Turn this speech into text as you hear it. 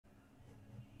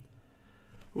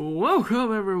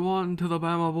Welcome, everyone, to the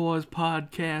Bama Boys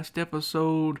Podcast,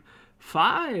 Episode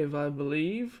 5, I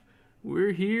believe.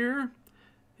 We're here,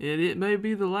 and it may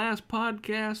be the last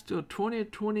podcast till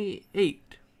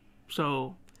 2028.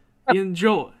 So,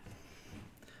 enjoy.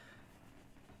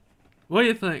 What do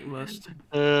you think, Must?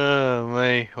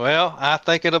 Me. Well, I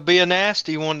think it'll be a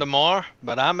nasty one tomorrow,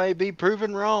 but I may be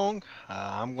proven wrong.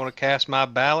 I'm going to cast my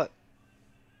ballot,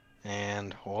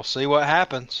 and we'll see what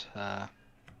happens.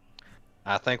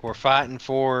 I think we're fighting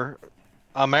for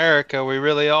America. We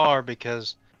really are,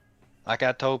 because, like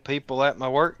I told people at my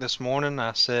work this morning,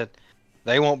 I said,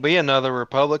 they won't be another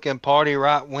Republican Party,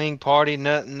 right-wing party,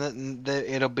 nothing.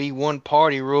 It'll be one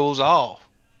party rules all.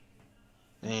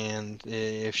 And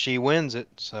if she wins it,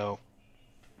 so.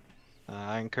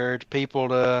 I encourage people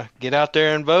to get out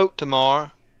there and vote tomorrow.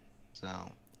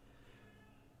 So,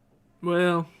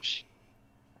 Well,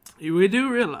 we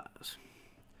do realize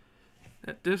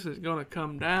that this is going to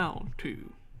come down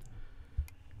to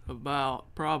about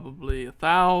probably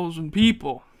 1,000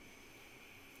 people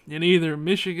in either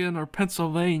Michigan or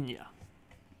Pennsylvania.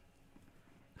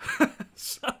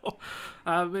 So,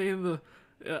 I mean,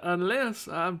 unless,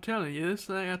 I'm telling you, this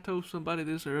thing, I told somebody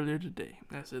this earlier today.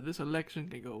 I said this election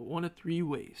can go one of three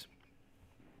ways.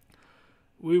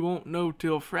 We won't know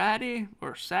till Friday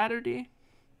or Saturday.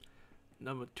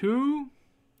 Number two,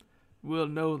 we'll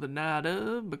know the night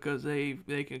of because they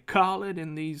can call it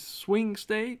in these swing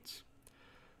states.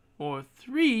 Or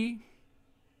three,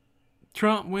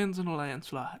 Trump wins in a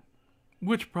landslide,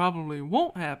 which probably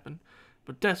won't happen,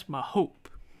 but that's my hope.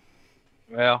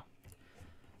 well,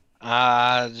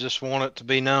 I just want it to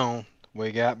be known.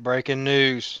 We got breaking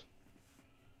news.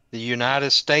 The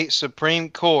United States Supreme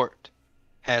Court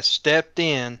has stepped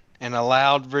in and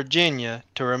allowed Virginia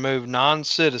to remove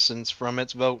non-citizens from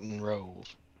its voting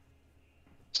rolls.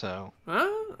 So,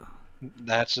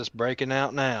 that's just breaking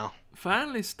out now.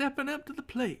 Finally stepping up to the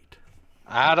plate.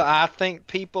 I think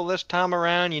people this time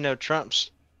around,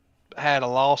 Trump's had a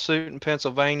lawsuit in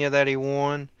Pennsylvania that he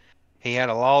won. He had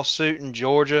a lawsuit in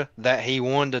Georgia that he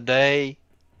won today.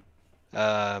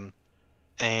 And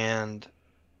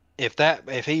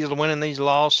if he's winning these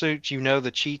lawsuits,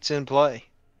 the cheat's in play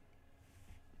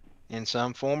in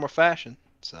some form or fashion.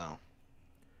 So,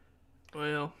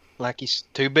 Well, like he's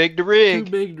too big to too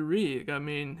rig. big to rig. I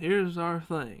mean, here's our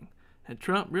thing. And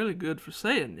Trump really good for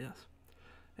saying this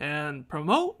and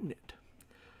promoting it.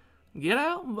 Get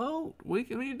out and vote. We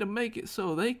need to make it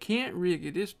so they can't rig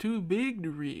it. It's too big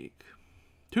to rig.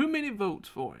 Too many votes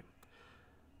for him.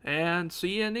 And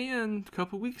CNN a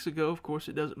couple weeks ago, of course,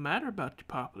 it doesn't matter about your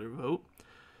popular vote.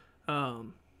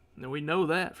 And we know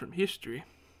that from history.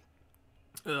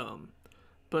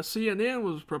 But CNN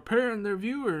was preparing their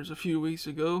viewers a few weeks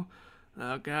ago.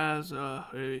 Guys,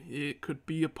 it could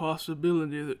be a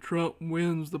possibility that Trump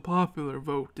wins the popular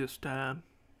vote this time.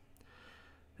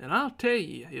 And I'll tell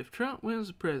you, if Trump wins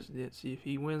the presidency, if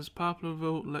he wins the popular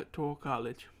vote, electoral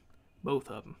college, both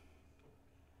of them,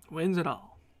 wins it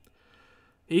all,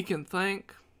 he can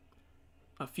thank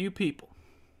a few people.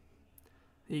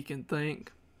 He can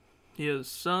thank his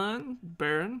son,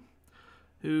 Barron,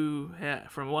 who,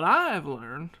 from what I have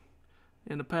learned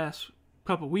in the past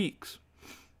couple weeks,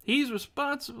 he's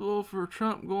responsible for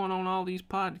Trump going on all these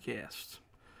podcasts.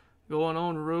 Going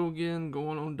on Rogan,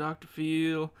 going on Dr.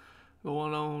 Phil,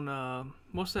 going on,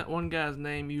 what's that one guy's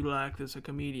name you like that's a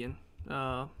comedian?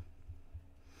 Theo.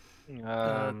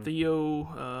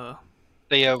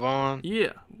 Theo Vaughn.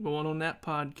 Yeah, going on that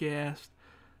podcast.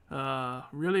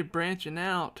 Really branching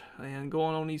out and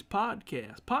going on these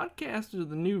podcasts. Podcasts are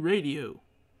the new radio.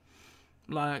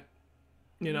 Like,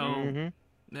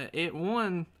 it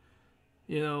won,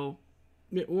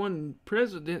 it won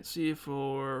presidency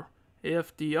for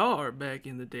FDR back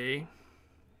in the day.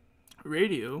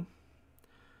 Radio.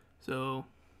 So,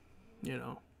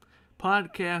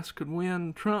 podcasts could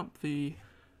win Trump the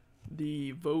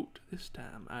vote this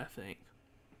time, I think.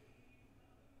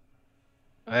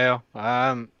 Well,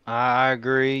 I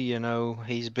agree.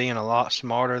 He's being a lot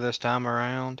smarter this time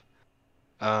around.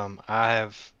 I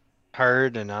have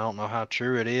heard, and I don't know how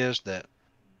true it is, that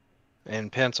in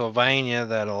Pennsylvania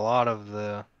that a lot of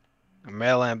the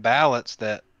mail-in ballots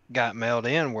that got mailed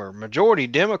in were majority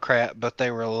Democrat, but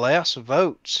they were less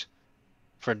votes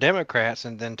for Democrats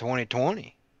than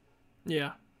 2020.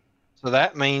 Yeah. So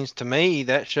that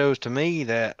shows to me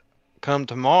that come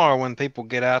tomorrow when people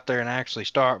get out there and actually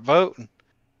start voting,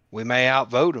 we may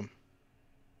outvote them.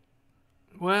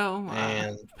 Well,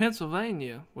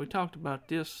 Pennsylvania, we talked about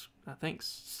this, I think,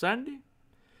 Sunday?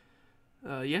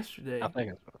 Yesterday. I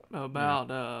think it's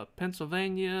about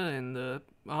Pennsylvania and the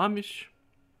Amish.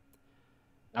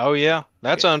 Oh yeah,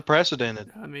 that's Okay.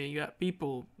 unprecedented. I mean, you got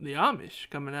people, the Amish,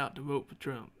 coming out to vote for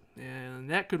Trump, and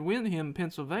that could win him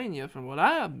Pennsylvania, from what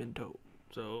I have been told.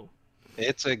 So,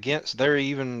 It's against their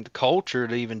even culture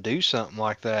to even do something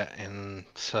like that, and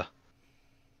so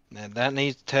that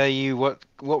needs to tell you what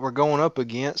we're going up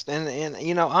against. And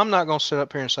I'm not gonna sit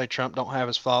up here and say Trump don't have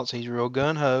his faults. He's real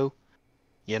gun ho.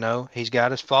 He's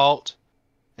got his faults,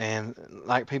 and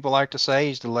like people like to say,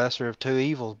 he's the lesser of two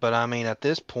evils. But I mean, at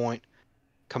this point,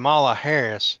 Kamala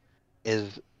Harris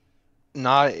is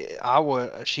not.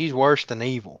 She's worse than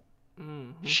evil.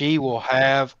 mm-hmm. She will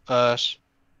have us.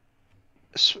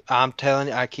 I'm telling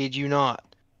you, I kid you not.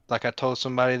 Like I told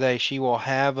somebody today, she will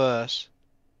have us.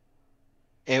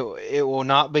 It will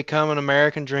not become an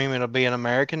American dream. It'll be an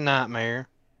American nightmare.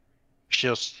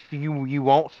 You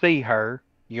won't see her.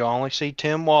 You only see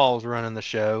Tim Walz running the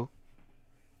show.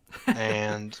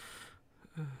 And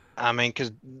I mean,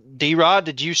 because D-Rod,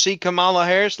 did you see Kamala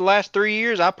Harris the last 3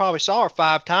 years? I probably saw her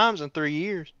 5 times in 3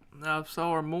 years. I've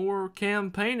saw her more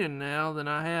campaigning now than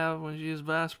I have when she was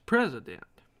vice president.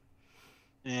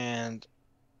 And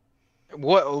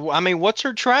what's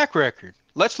her track record?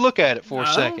 Let's look at it for a I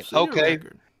don't second. see a Okay,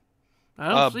 record. I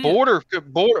don't see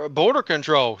it. border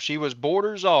control. She was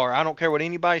border czar. I don't care what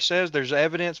anybody says. There's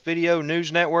evidence, video,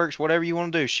 news networks, whatever you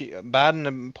want to do.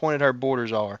 Biden appointed her border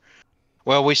czar.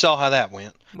 Well, we saw how that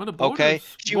went. Well, the Okay,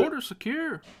 border's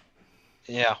secure.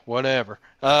 yeah, whatever.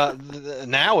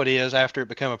 Now it is after it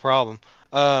became a problem.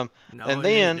 No, And it ain't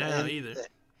then now either.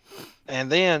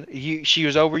 and then she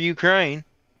was over Ukraine.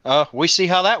 We see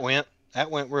how that went.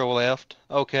 That went real left.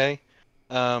 Okay.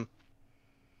 Um,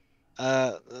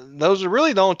 those are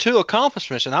really the only two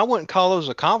accomplishments, and I wouldn't call those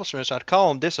accomplishments. I'd call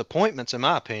them disappointments, in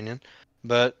my opinion.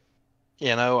 But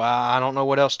I don't know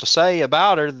what else to say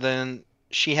about her than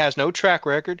she has no track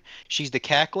record. She's the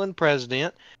cackling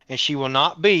president, and she will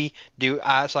not be.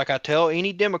 It's like I tell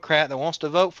any Democrat that wants to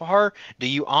vote for her. Do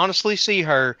you honestly see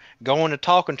her going and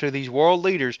talking to these world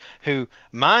leaders who,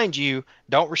 mind you,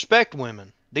 don't respect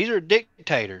women? These are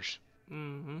dictators.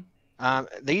 Mm-hmm.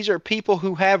 These are people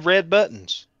who have red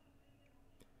buttons.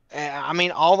 I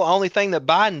mean, all the only thing that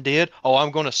Biden did, oh,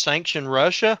 I'm going to sanction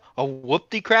Russia. Oh,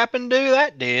 whoop-de crap and do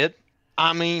that did.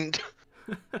 I mean,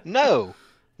 no.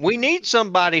 We need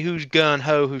somebody who's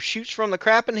gun-ho, who shoots from the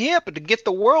crap and hip to get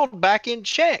the world back in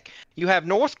check. You have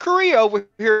North Korea over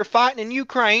here fighting in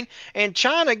Ukraine and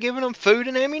China giving them food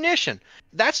and ammunition.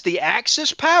 That's the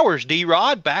Axis powers,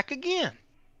 D-Rod, back again.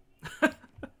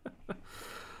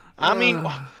 I mean,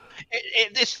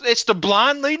 it's the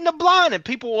blind leading the blind, and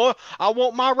people, I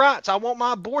want my rights. I want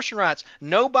my abortion rights.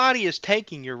 Nobody is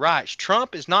taking your rights.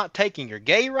 Trump is not taking your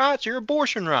gay rights, your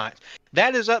abortion rights.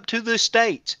 That is up to the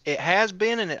states. It has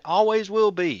been, and it always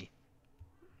will be.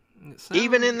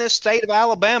 Even in this state of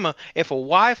Alabama, if a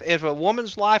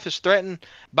woman's life is threatened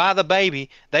by the baby,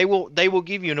 they will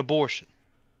give you an abortion.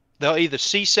 They'll either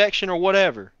C-section or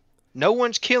whatever. No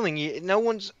one's killing you. No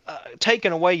one's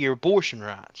taking away your abortion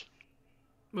rights.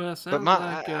 Well, it sounds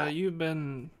like you've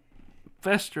been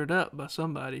festered up by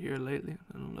somebody here lately.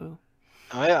 I don't know.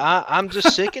 I'm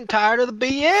just sick and tired of the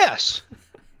BS.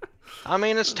 I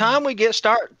mean, it's time we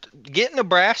start getting the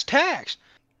brass tacks.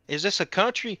 Is this a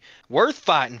country worth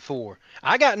fighting for?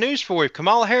 I got news for you. If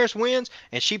Kamala Harris wins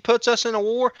and she puts us in a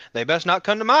war, they best not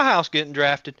come to my house getting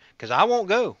drafted, because I won't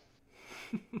go.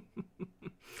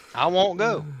 I won't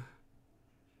go.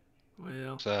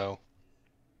 Well, so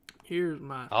here's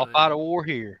my I'll thing. fight a war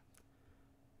here.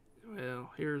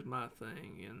 Well, here's my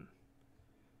thing,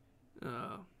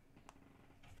 and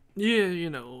yeah,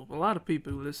 a lot of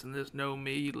people who listen to this know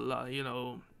me. You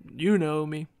know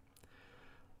me.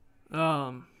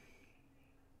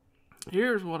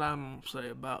 Here's what I'm gonna say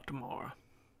about tomorrow.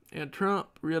 And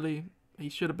Trump, really, he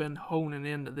should have been honing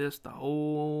into this the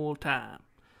whole time.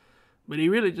 But he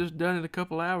really just done it a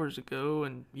couple hours ago,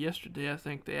 and yesterday I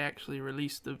think they actually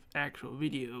released the actual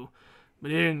video.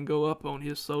 But it didn't go up on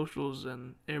his socials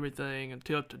and everything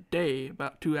until today,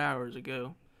 about 2 hours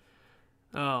ago.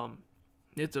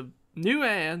 It's a new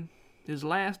ad, his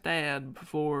last ad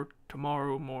before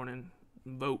tomorrow morning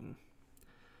voting.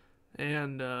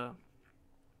 And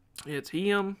it's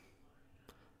him,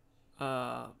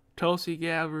 Tulsi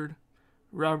Gabbard,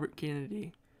 Robert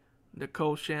Kennedy,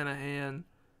 Nicole Shanahan,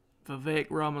 Vivek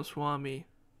Ramaswamy,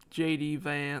 J.D.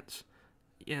 Vance,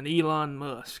 and Elon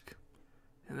Musk.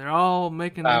 And they're all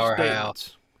making their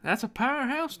statements. That's a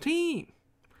powerhouse team.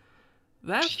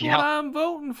 That's what I'm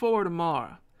voting for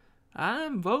tomorrow.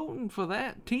 I'm voting for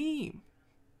that team.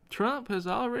 Trump has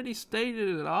already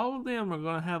stated that all of them are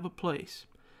going to have a place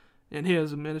in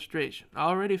his administration.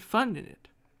 Already funding it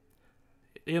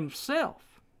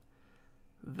himself.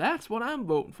 That's what I'm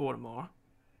voting for tomorrow.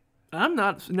 I'm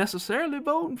not necessarily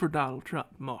voting for Donald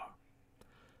Trump tomorrow.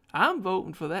 I'm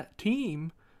voting for that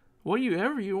team,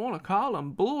 whatever you want to call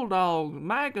them, Bulldogs,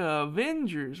 MAGA,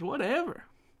 Avengers, whatever.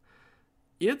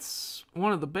 It's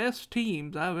one of the best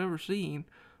teams I've ever seen,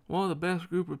 one of the best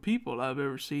group of people I've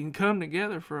ever seen come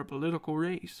together for a political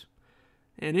race.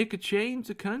 And it could change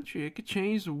the country. It could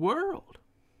change the world.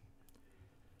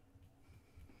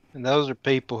 And those are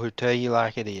people who tell you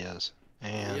like it is.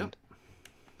 And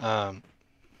Yep.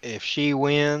 If she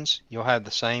wins, you'll have the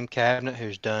same cabinet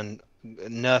who's done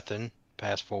nothing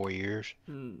past 4 years,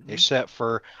 except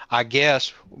for, I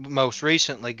guess, most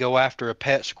recently go after a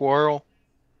pet squirrel.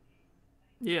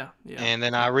 Yeah. And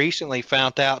then I recently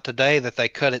found out today that they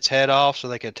cut its head off so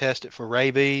they could test it for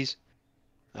rabies.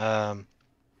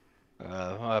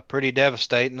 Pretty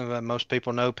devastating. Most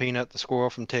people know Peanut the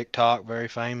squirrel from TikTok, very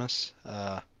famous.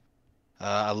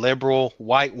 A liberal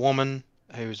white woman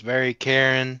who's very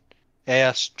caring.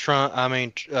 Harris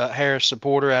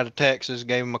supporter out of Texas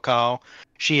gave him a call.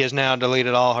 She has now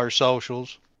deleted all her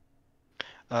socials.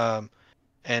 And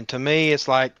to me, it's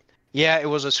like, yeah, it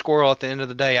was a squirrel at the end of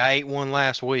the day. I ate one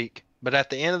last week. But at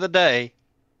the end of the day,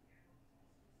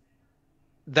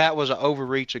 that was an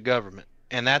overreach of government.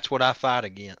 And that's what I fight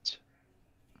against.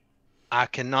 I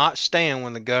cannot stand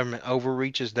when the government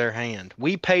overreaches their hand.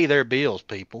 We pay their bills,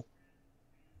 people.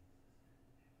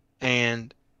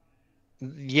 And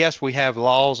yes, we have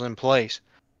laws in place.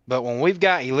 But when we've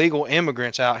got illegal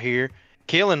immigrants out here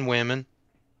killing women,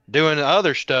 doing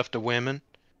other stuff to women,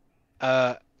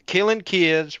 killing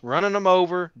kids, running them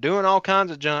over, doing all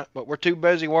kinds of junk, but we're too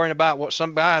busy worrying about what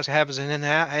some guys have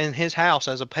in his house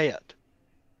as a pet.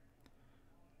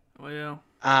 Well,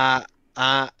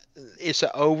 it's an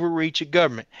overreach of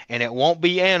government, and it won't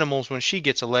be animals when she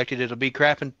gets elected. It'll be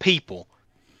crapping people.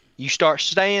 You start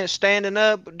standing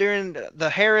up during the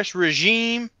Harris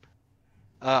regime,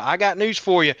 I got news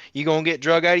for you. You're going to get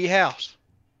drug out of your house.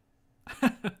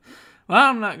 Well,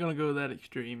 I'm not going to go that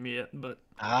extreme yet, but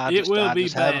it will be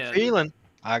bad. Have a feeling.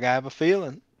 I have a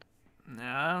feeling.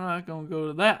 Now, I'm not going to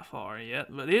go that far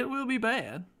yet, but it will be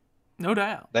bad. No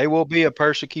doubt. They will be a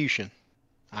persecution.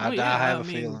 I have a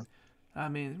feeling. I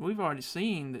mean, we've already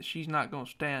seen that she's not going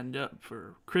to stand up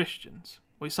for Christians.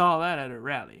 We saw that at her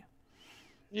rally.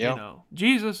 Yep. You know,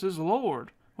 Jesus is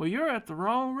Lord. Well, you're at the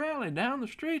wrong rally down the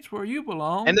streets where you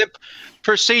belong. And then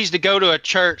proceeds to go to a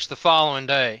church the following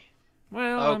day.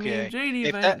 Well, okay. I mean,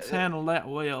 J.D. Vance handled that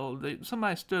well.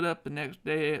 Somebody stood up the next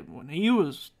day when he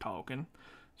was talking.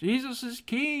 Jesus is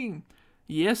king.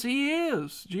 Yes, he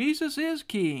is. Jesus is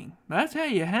king. That's how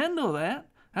you handle that.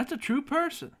 That's a true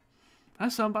person.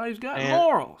 That's somebody who's got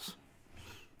morals.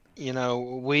 You know,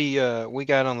 we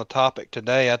got on the topic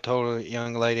today. I told a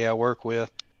young lady I work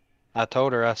with, I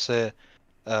told her, I said,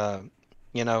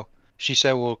 you know, she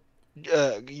said, well,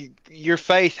 your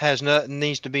faith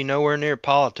needs to be nowhere near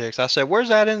politics. I said, where's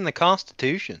that in the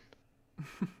Constitution?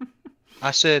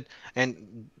 I said,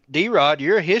 and D-Rod,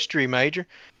 you're a history major.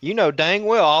 You know dang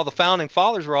well all the founding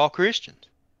fathers were all Christians.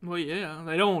 Well, yeah,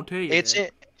 they don't tell you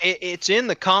It's in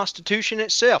the Constitution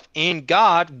itself. In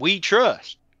God we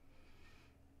trust.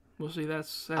 Well, see,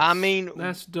 that's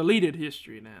deleted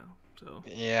history now. So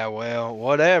yeah, well,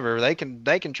 whatever. They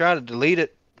can try to delete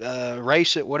it,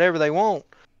 erase it, whatever they want.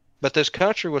 But this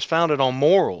country was founded on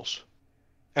morals,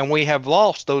 and we have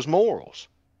lost those morals.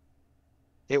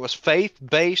 It was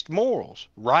faith-based morals,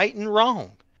 right and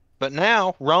wrong. But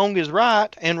now wrong is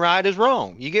right and right is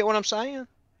wrong. You get what I'm saying?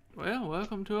 Well,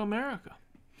 welcome to America.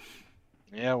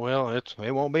 Yeah, well, it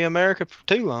won't be America for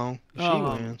too long if she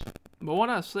wins. But what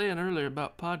I was saying earlier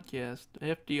about podcasts,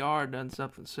 FDR done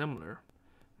something similar.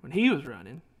 When he was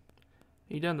running,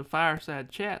 he done the fireside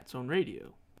chats on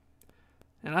radio.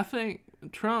 And I think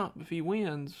Trump, if he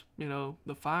wins, you know,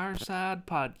 the fireside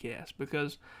podcast,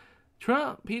 because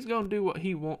Trump, he's going to do what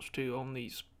he wants to on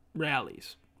these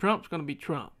rallies. Trump's going to be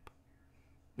Trump.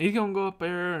 He's going to go up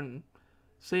there and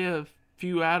say a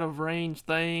few out-of-range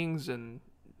things, and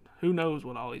who knows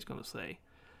what all he's going to say.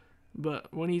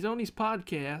 But when he's on his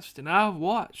podcast, and I've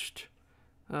watched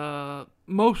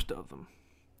most of them,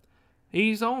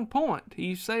 he's on point.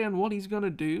 He's saying what he's going to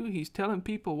do. He's telling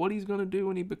people what he's going to do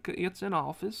when he gets in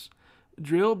office.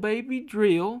 Drill, baby,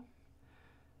 drill.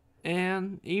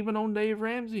 And even on Dave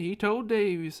Ramsey, he told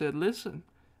Dave, he said, listen,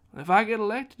 if I get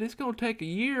elected, it's going to take a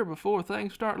year before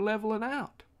things start leveling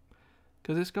out.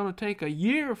 Because it's going to take a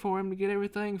year for him to get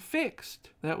everything fixed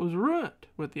that was ruined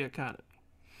with the economy.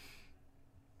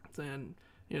 And,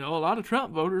 you know, a lot of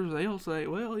Trump voters, they'll say,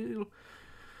 well,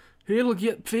 it'll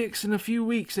get fixed in a few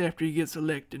weeks after he gets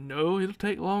elected. No, it'll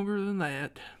take longer than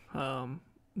that.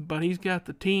 But he's got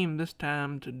the team this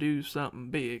time to do something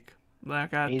big.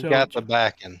 Like I He's got told the you.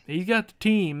 backing. He's got the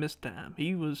team this time.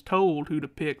 He was told who to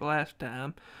pick last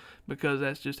time because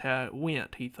that's just how it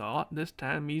went, he thought. This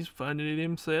time he's funding it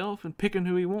himself and picking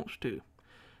who he wants to.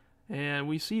 And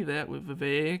we see that with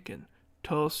Vivek and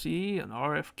Tulsi and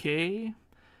RFK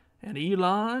and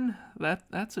Elon.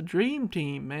 That's a dream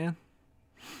team, man.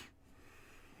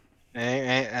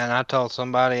 And I told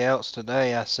somebody else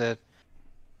today,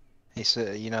 he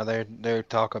said, they're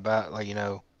talk about, like,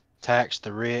 tax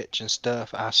the rich and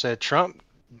stuff. I said, Trump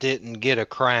didn't get a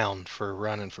crown for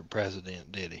running for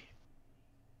president, did he?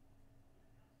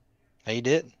 He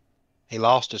didn't. He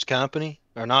lost his company,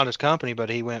 or not his company, but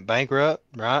he went bankrupt,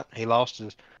 right? He lost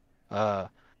his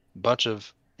bunch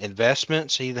of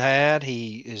investments he had.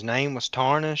 His name was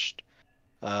tarnished.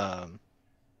 Um,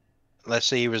 let's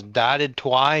see, he was indicted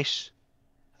twice,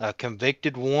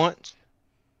 convicted once.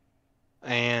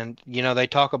 And, they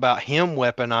talk about him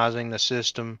weaponizing the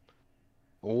system.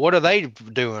 What are they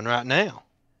doing right now?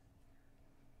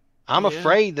 I'm Yeah.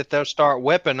 afraid that they'll start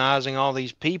weaponizing all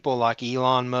these people like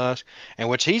Elon Musk, and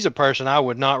which he's a person I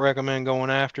would not recommend going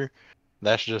after.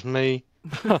 That's just me.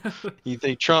 You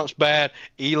think Trump's bad?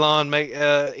 Elon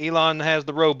has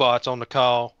the robots on the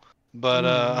call, but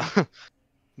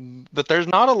Mm-hmm. but there's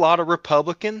not a lot of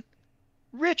Republican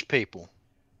rich people.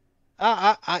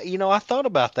 I thought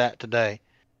about that today.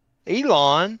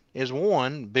 Elon is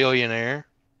one billionaire,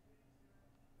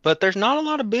 but there's not a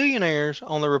lot of billionaires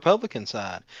on the Republican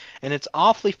side. And it's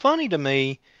awfully funny to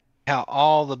me how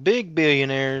all the big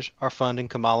billionaires are funding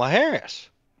Kamala Harris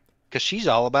because she's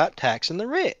all about taxing the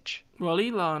rich. Well,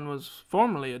 Elon was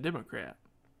formerly a Democrat,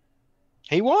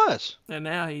 He was. and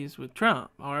now he's with Trump.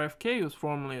 RFK was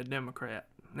formerly a Democrat.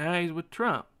 Now he's with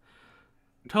Trump.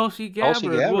 Tulsi Tulsi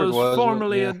Gabbard Gabbard was was,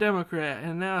 formerly a yeah. Democrat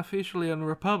and now officially a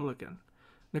Republican.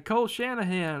 Nicole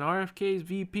Shanahan, RFK's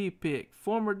VP pick,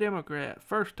 former Democrat,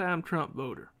 first-time Trump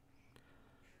voter.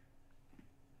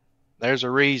 There's a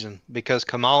reason, because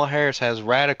Kamala Harris has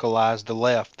radicalized the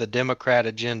left, the Democrat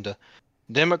agenda.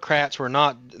 Democrats were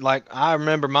not, like, I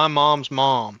remember my mom's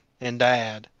mom and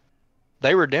dad.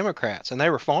 They were Democrats and they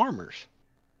were farmers.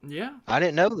 Yeah. I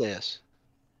didn't know this.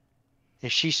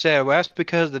 And she said, well, that's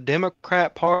because the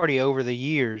Democrat Party over the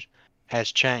years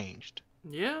has changed.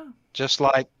 Yeah. Just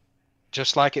like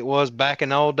it was back in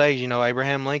the old days.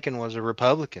 Abraham Lincoln was a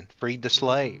Republican, freed the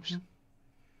slaves. Mm-hmm.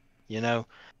 You know,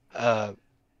 uh,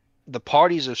 the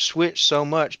parties have switched so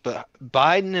much, but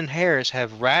Biden and Harris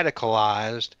have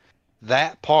radicalized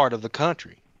that part of the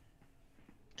country.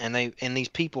 And these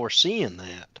people are seeing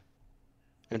that.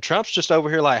 And Trump's just over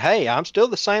here like, hey, I'm still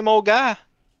the same old guy.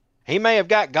 He may have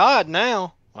got God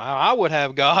now. Well, I would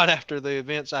have God after the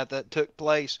events that took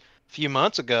place a few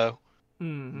months ago.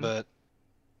 Mm-hmm. But,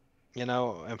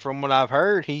 and from what I've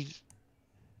heard, he's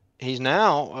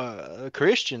now a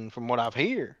Christian from what I've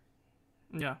heard.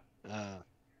 Yeah.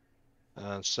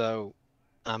 So,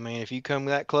 I mean, if you come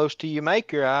that close to your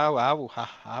maker,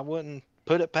 I wouldn't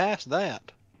put it past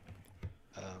that.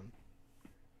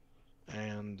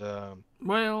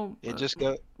 Well, It just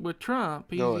go. with Trump,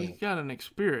 Go he's ahead. got an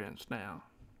experience now.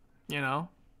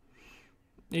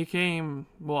 He came,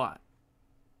 what?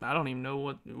 I don't even know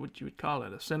what you would call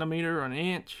it, a centimeter or an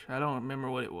inch. I don't remember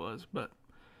what it was, but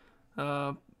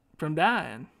from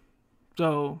dying.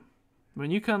 So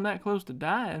when you come that close to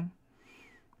dying,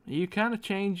 you kind of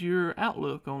change your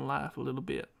outlook on life a little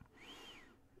bit.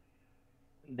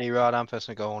 D-Rod, I'm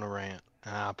fixing to go on a rant.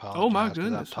 And I Oh my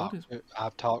apologize because goodness,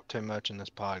 I've talked too much in this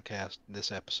podcast,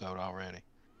 this episode already.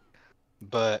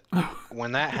 But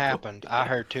when that happened, I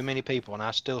heard too many people, and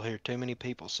I still hear too many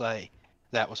people say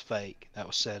that was fake, that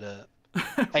was set up.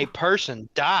 A person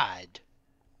died.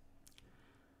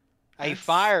 A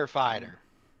firefighter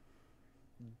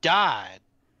died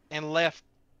and left,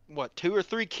 what, 2 or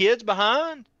 3 kids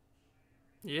behind?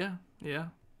 Yeah,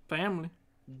 family.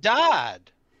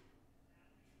 Died.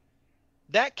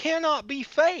 That cannot be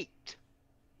faked.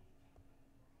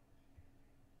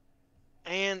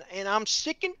 And I'm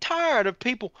sick and tired of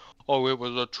people, oh, it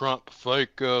was a Trump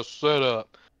fake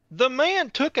setup. The man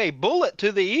took a bullet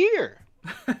to the ear.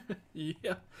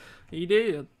 Yeah, he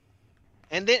did.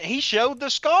 And then he showed the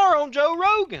scar on Joe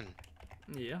Rogan.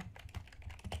 Yeah.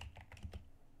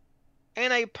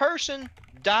 And a person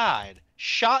died,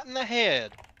 shot in the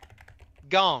head,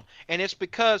 gone. And it's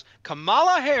because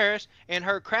Kamala Harris and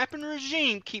her crapping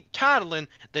regime keep titling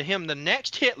him the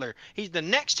next Hitler. He's the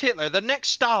next Hitler, the next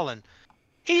Stalin.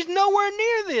 He's nowhere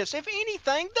near this. If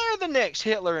anything, they're the next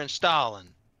Hitler and Stalin.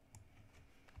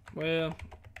 Well,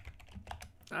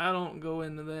 I don't go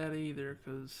into that either,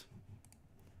 because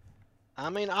I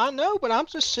mean, I know, but I'm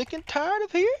just sick and tired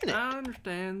of hearing it. I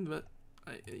understand, but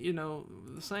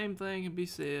the same thing can be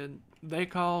said. They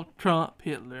call Trump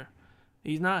Hitler.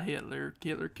 He's not Hitler.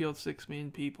 Hitler killed 6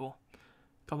 million people.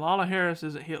 Kamala Harris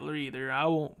isn't Hitler either. I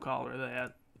won't call her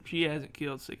that. She hasn't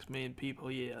killed 6 million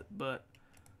people yet, but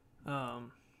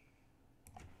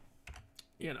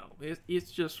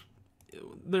it's just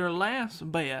their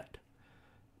last bet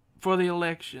for the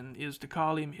election is to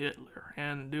call him Hitler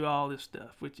and do all this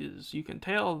stuff, which is, you can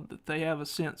tell that they have a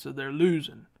sense of they're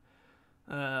losing.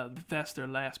 That's their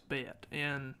last bet.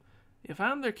 And if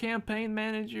I'm their campaign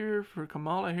manager for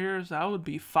Kamala Harris, I would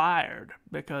be fired,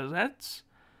 because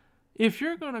if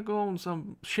you're going to go on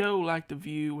some show like The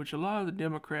View, which a lot of the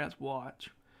Democrats watch,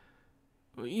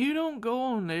 you don't go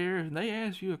on there and they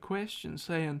ask you a question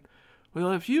saying,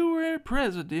 well, if you were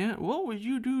president, what would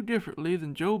you do differently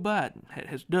than Joe Biden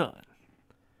has done?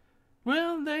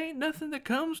 Well, there ain't nothing that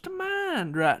comes to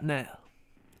mind right now.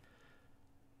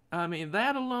 I mean,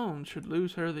 that alone should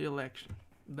lose her the election.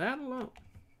 That alone.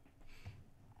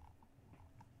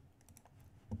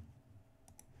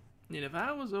 And if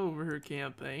I was over her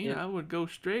campaign, I would go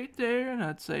straight there and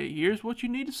I'd say, here's what you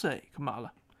need to say,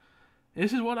 Kamala.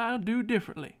 This is what I'll do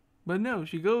differently. But no,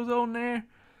 she goes on there.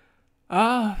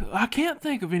 I can't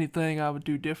think of anything I would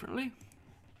do differently.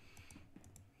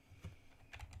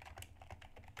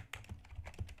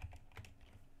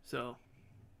 So,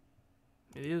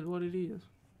 it is what it is.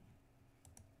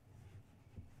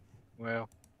 Well,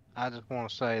 I just want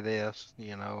to say this.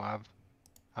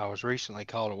 I was recently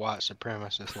called a white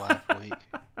supremacist last week,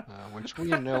 which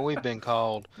we've been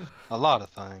called a lot of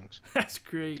things. That's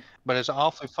great. But it's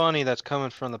awfully funny that's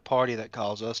coming from the party that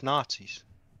calls us Nazis.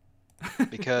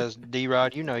 Because,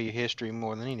 D-Rod, you know your history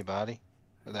more than anybody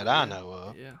that I know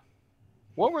of. Yeah.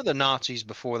 What were the Nazis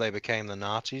before they became the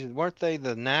Nazis? Weren't they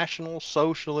the National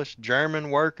Socialist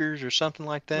German Workers or something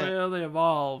like that? Well, they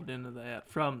evolved into that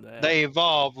from that. They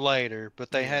evolved later, but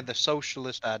they had the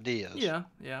socialist ideas. Yeah.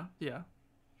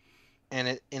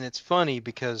 And it's funny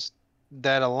because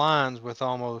that aligns with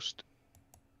almost,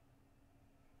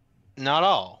 not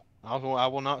all, I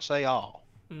will not say all,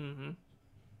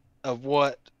 of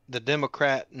what the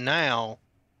Democrat now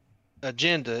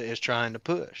agenda is trying to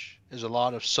push, is a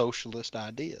lot of socialist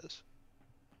ideas.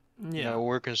 Yeah.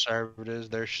 We're conservatives,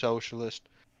 they're socialist.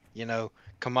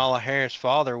 Kamala Harris'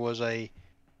 father was I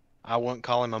wouldn't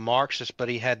call him a Marxist, but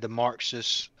he had the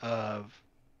Marxist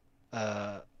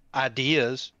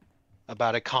ideas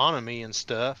about economy and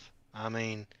stuff. I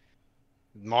mean,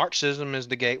 Marxism is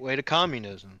the gateway to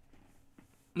communism.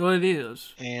 Well, it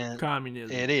is. And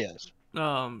communism. It is.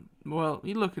 Well,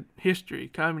 you look at history,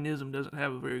 communism doesn't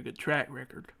have a very good track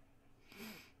record.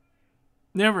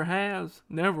 Never has,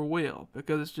 never will,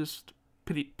 because it's just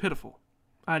pitiful.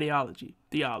 Ideology,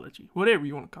 theology, whatever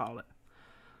you want to call it.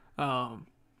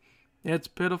 It's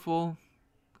pitiful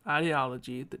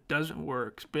ideology that doesn't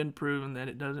work. It's been proven that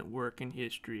it doesn't work in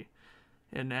history.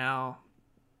 And now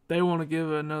they want to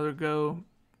give it another go,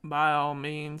 by all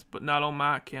means, but not on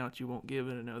my account. You won't give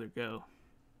it another go.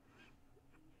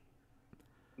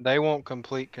 They want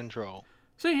complete control.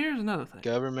 See, here's another thing.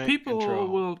 Government people control.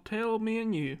 Will tell me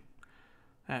and you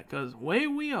that because the way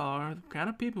we are, the kind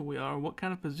of people we are, what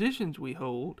kind of positions we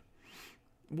hold,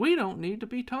 we don't need to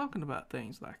be talking about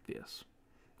things like this.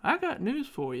 I got news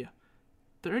for you.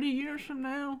 30 years from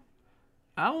now,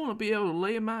 I want to be able to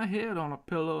lay my head on a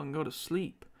pillow and go to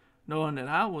sleep, knowing that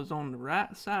I was on the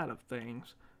right side of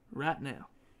things right now.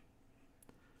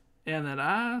 And that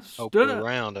I stood up.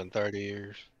 Around in 30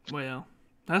 years. Well,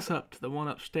 that's up to the one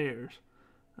upstairs.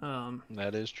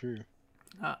 That is true.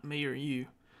 Not me or you.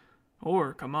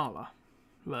 Or Kamala.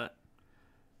 But,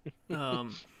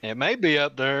 it may be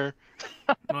up there.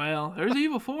 well, there's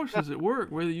evil forces at work,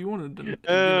 whether you wanted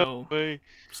to,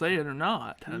 say it or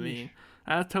not. I mean,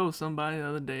 I told somebody the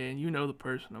other day, and you know the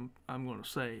person I'm going to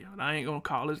say. And I ain't going to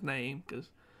call his name, because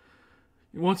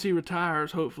once he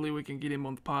retires, hopefully we can get him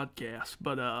on the podcast.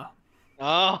 But,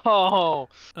 yeah,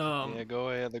 go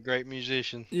ahead, the great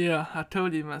musician. Yeah, I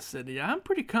told him, I said, yeah, I'm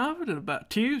pretty confident about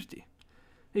Tuesday.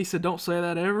 He said, don't say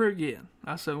that ever again.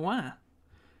 I said, why?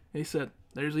 He said,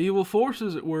 there's evil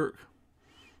forces at work.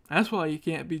 That's why you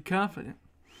can't be confident.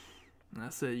 And I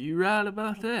said, you're right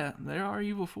about that. There are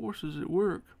evil forces at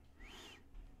work.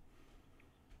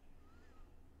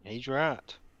 He's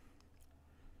right.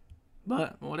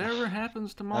 But whatever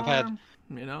happens tomorrow,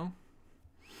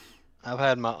 I've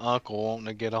had my uncle wanting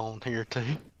to get on here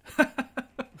too.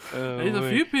 There's a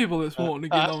few people that's wanting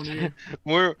to get on here.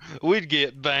 We'd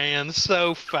get banned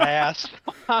so fast.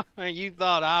 I mean, you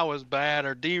thought I was bad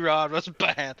or D-Rod was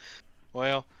bad.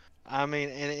 Well, I mean,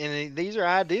 and these are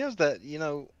ideas that,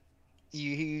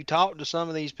 you talk to some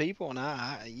of these people,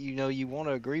 and you want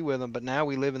to agree with them, but now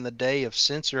we live in the day of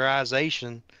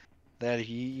censorization that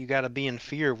you got to be in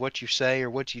fear of what you say or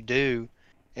what you do.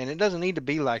 And it doesn't need to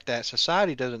be like that.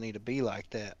 Society doesn't need to be like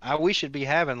that. We should be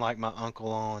having like my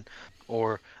uncle on,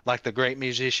 or like the great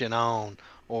musician on,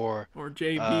 or Or uh,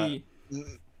 JB.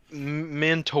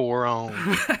 mentor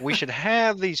on. We should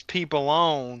have these people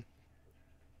on,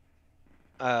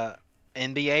 uh,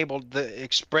 and be able to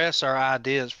express our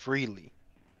ideas freely.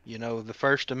 The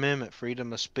First Amendment,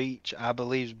 freedom of speech, I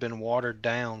believe, has been watered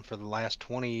down for the last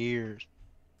 20 years.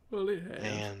 Well, it has.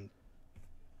 And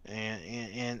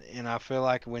and I feel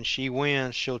like when she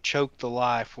wins, she'll choke the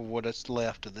life of what is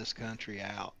left of this country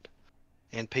out,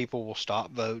 and people will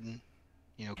stop voting.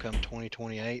 Come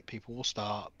 2028, people will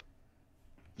stop.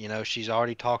 She's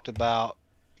already talked about,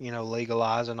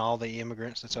 legalizing all the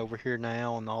immigrants that's over here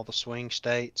now in all the swing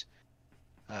states.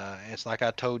 It's like I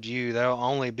told you, there'll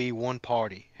only be one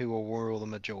party who will rule the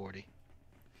majority,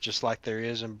 just like there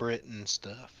is in Britain and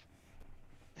stuff.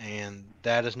 And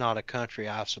that is not a country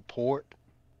I support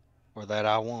or that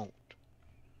I want.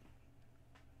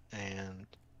 And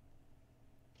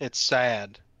it's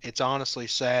sad. It's honestly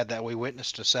sad that we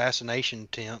witnessed assassination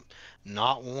attempt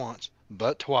not once,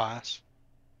 but twice.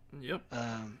 Yep.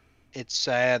 It's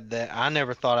sad that I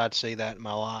never thought I'd see that in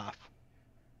my life.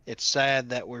 It's sad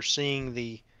that we're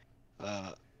seeing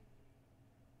uh,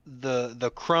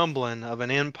 the crumbling of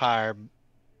an empire.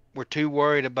 We're too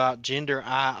worried about gender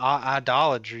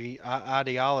ideologies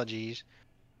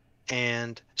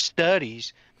and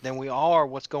studies than we are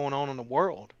what's going on in the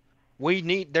world.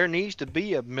 There needs to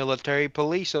be a military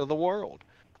police of the world.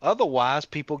 Otherwise,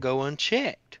 people go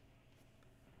unchecked.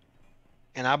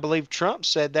 And I believe Trump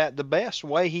said that the best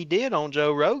way he did on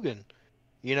Joe Rogan.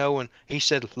 When he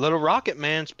said, Little Rocket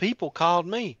Man's people called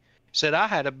me, said I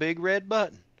had a big red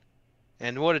button.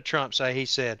 And what did Trump say? He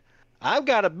said, I've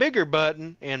got a bigger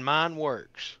button and mine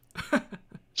works.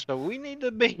 So we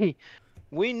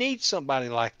need somebody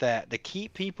like that to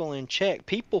keep people in check.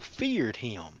 People feared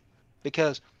him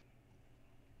because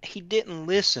he didn't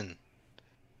listen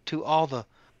to all the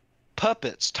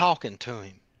puppets talking to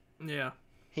him. Yeah.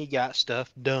 He got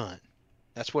stuff done.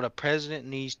 That's what a president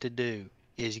needs to do,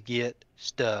 is get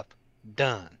stuff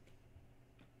done.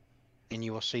 And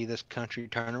you will see this country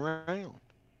turn around.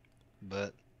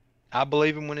 But I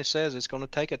believe him when he says it's going to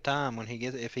take a time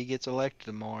if he gets elected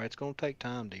tomorrow. It's going to take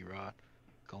time, D-Rod.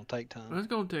 It's going to take time. It's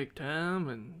going to take time,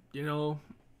 and,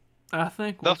 I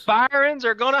think the firings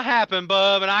are going to happen,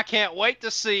 bub, and I can't wait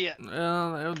to see it.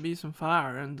 Well, there'll be some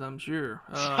firings, I'm sure.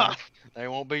 They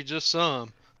won't be just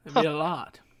some. There'll be a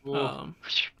lot.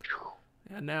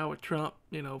 And now with Trump,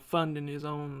 funding his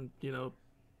own,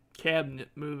 cabinet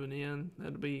moving in,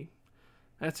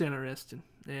 that's interesting.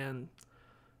 And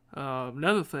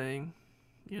another thing,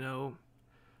 a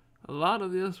lot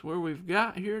of this where we've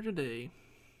got here today,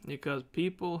 because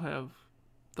people have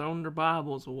thrown their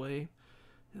Bibles away,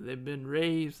 and they've been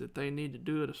raised that they need to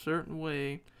do it a certain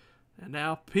way, and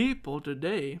now people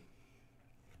today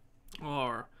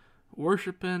are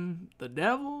worshiping the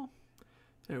devil.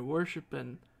 They're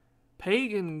worshiping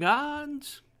pagan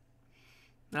gods.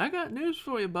 I got news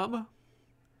for you, Bubba.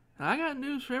 I got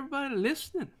news for everybody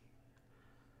listening.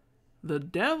 The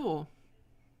devil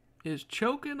is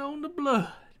choking on the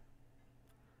blood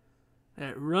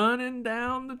that's running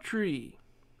down the tree.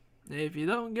 Now, if you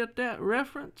don't get that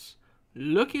reference,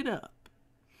 look it up.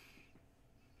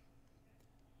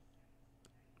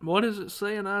 What does it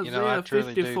say in Isaiah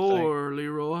 54,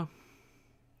 Leroy?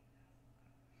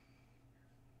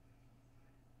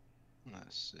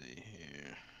 Let's see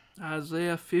here.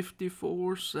 Isaiah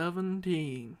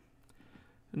 54:17.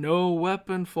 No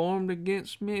weapon formed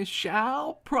against me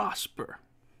shall prosper.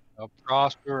 Shall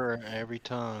prosper every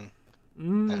tongue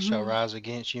that shall rise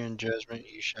against you in judgment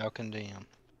you shall condemn.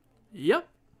 Yep.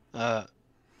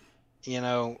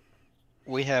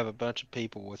 We have a bunch of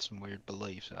people with some weird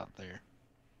beliefs out there.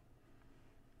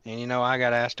 And I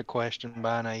got asked a question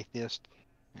by an atheist,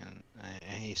 and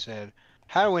he said,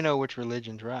 how do we know which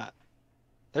religion's right?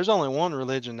 There's only one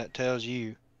religion that tells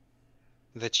you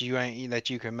that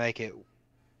you can make it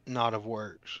not of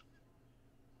works.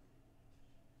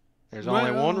 There's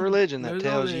only one religion that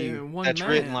tells you that's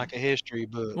written like a history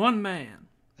book. One man.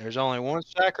 There's only one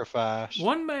sacrifice.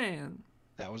 One man.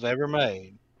 That was ever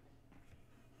made.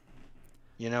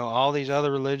 All these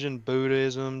other religions,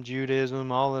 Buddhism,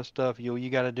 Judaism, all this stuff, you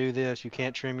got to do this. You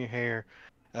can't trim your hair.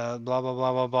 Blah, blah,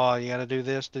 blah, blah, blah. You got to do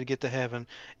this to get to heaven.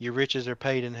 Your riches are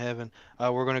paid in heaven.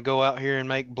 We're going to go out here and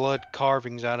make blood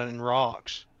carvings out of in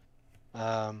rocks.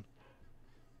 I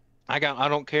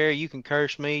don't care. You can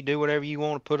curse me, do whatever you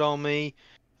want to put on me.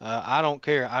 I don't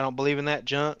care. I don't believe in that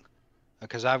junk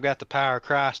because I've got the power of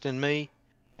Christ in me.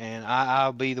 And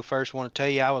I'll be the first one to tell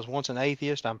you I was once an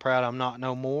atheist. I'm proud I'm not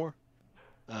no more.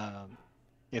 Um,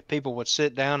 if people would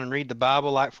sit down and read the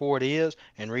Bible like for it is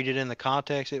and read it in the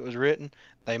context it was written,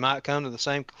 they might come to the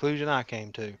same conclusion I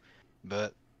came to.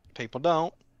 But people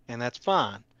don't, and that's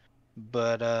fine.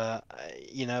 But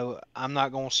I'm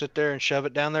not going to sit there and shove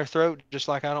it down their throat just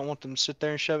like I don't want them to sit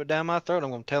there and shove it down my throat.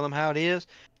 I'm going to tell them how it is.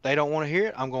 If they don't want to hear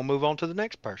it, I'm going to move on to the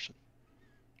next person.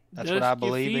 That's what I Dust your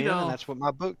believe feet in, and off. that's what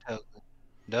my book tells me.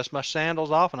 Dust my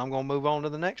sandals off, and I'm going to move on to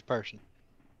the next person.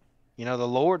 You know, the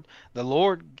Lord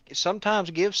sometimes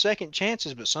gives second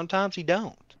chances, but sometimes He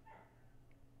don't.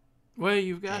 Well,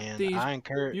 And I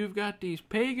encourage. you've got these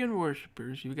pagan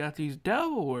worshippers, you've got these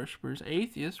devil worshippers,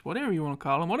 atheists, whatever you want to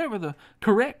call them, whatever the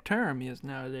correct term is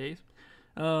nowadays.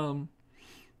 But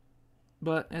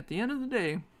at the end of the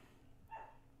day,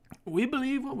 we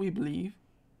believe what we believe,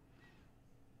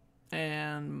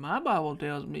 and my Bible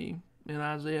tells me in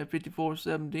Isaiah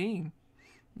 54:17,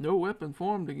 no weapon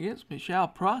formed against me shall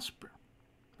prosper.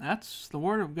 That's the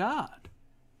word of God.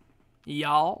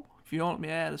 Y'all, if you want me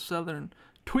to add a southern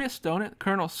twist on it,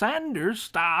 Colonel Sanders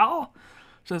style,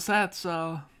 since that's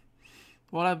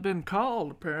what I've been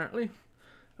called apparently.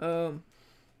 But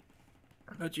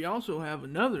you also have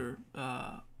another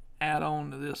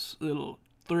add-on to this little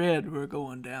thread we're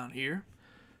going down here,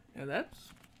 and that's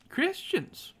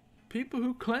Christians. People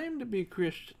who claim to be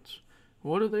Christians.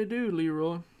 What do,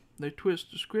 Leroy? They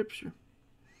twist the scripture.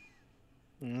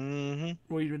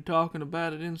 Mm-hmm. We've been talking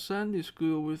about it in Sunday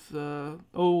school with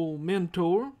old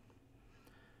mentor.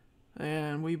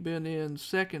 And we've been in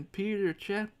 2 Peter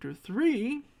chapter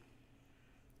 3.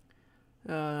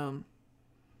 So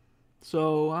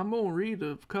I'm going to read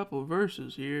a couple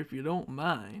verses here if you don't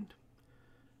mind.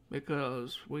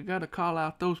 Because we got to call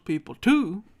out those people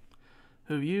too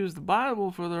who use the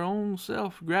Bible for their own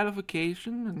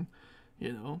self-gratification. And,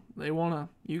 they want to...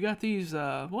 You got these,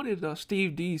 what did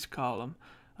Steve Dees call them?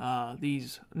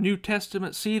 These New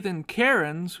Testament seething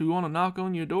Karens who want to knock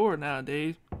on your door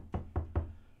nowadays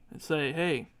and say,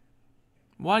 hey,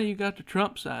 why do you got the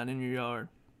Trump sign in your yard?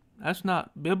 That's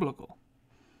not biblical.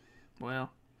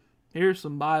 Well, here's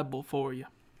some Bible for you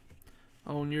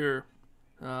on your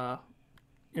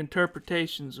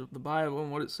interpretations of the Bible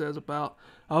and what it says about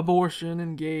abortion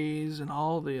and gays and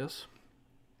all this.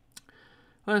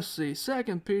 Let's see,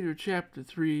 2 Peter chapter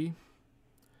 3,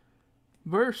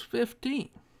 verse 15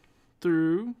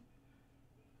 through,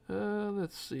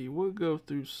 we'll go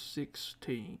through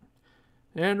 16.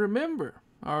 And remember,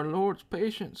 our Lord's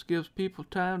patience gives people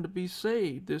time to be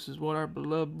saved. This is what our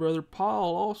beloved brother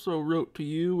Paul also wrote to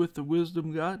you with the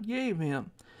wisdom God gave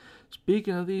him.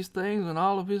 Speaking of these things in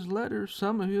all of his letters,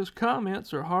 some of his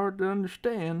comments are hard to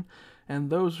understand, and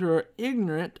those who are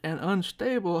ignorant and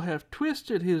unstable have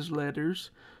twisted his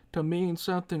letters to mean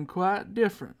something quite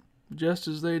different, just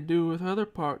as they do with other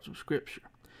parts of Scripture.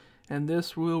 And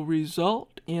this will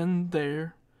result in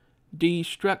their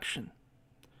destruction.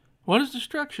 What does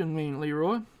destruction mean,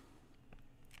 Leroy?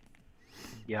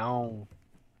 Yawn.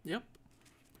 Yep.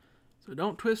 So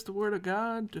don't twist the word of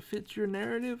God to fit your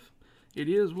narrative. It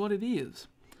is what it is.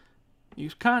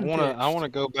 Use context. I want to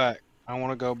go back. I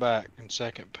want to go back in 2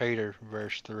 Peter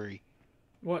verse 3.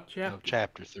 What chapter? Of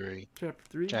chapter 3. Chapter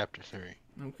 3? Chapter 3.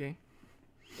 Okay.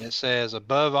 It says,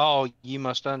 above all, you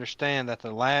must understand that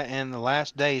in the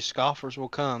last days scoffers will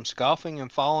come, scoffing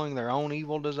and following their own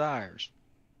evil desires.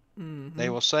 Mm-hmm. They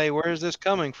will say, where is this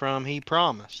coming from? He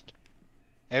promised.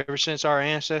 Ever since our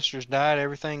ancestors died,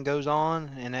 everything goes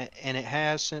on, and it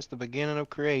has since the beginning of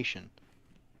creation.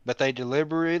 But they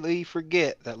deliberately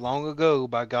forget that long ago,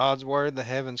 by God's word, the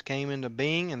heavens came into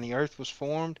being, and the earth was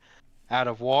formed out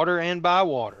of water and by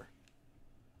water.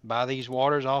 By these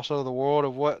waters also the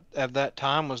world of that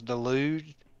time was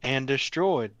deluged and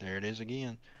destroyed. There it is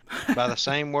again. By the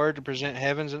same word to present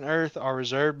heavens and earth are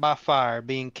reserved by fire,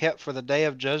 being kept for the day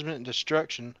of judgment and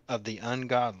destruction of the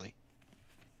ungodly.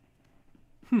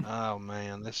 Oh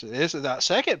man, this is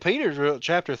 2 Peter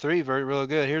chapter 3, very real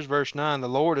good. Here's verse 9. The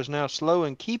Lord is now slow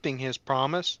in keeping his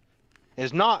promise,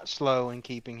 is not slow in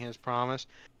keeping his promise,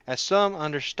 as some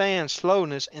understand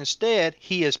slowness. Instead,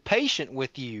 he is patient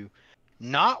with you,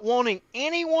 not wanting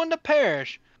anyone to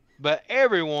perish, but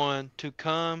everyone to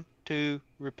come to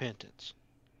repentance.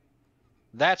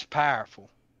 That's powerful.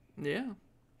 Yeah.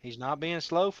 He's not being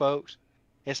slow, folks.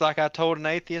 It's like I told an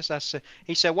atheist.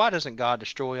 He said, why doesn't God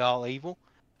destroy all evil?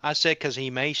 I said, because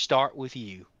he may start with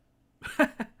you.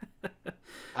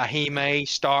 He may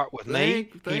start with me.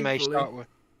 He may start with...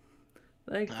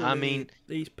 Thankfully, I mean...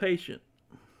 he's patient.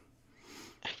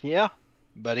 Yeah,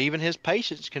 but even his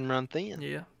patience can run thin.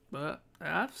 Yeah, But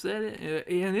I've said it,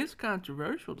 and it's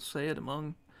controversial to say it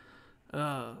among,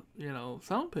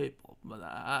 some people. But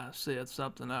I said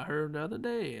something I heard the other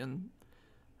day, and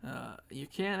you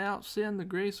can't out sin the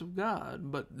grace of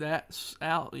God. But that's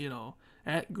out,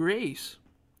 at grace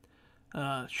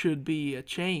should be a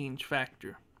change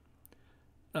factor.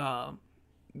 Uh,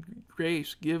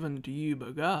 Grace given to you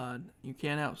by God, you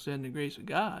can't out sin the grace of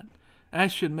God.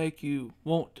 That should make you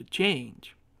want to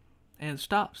change and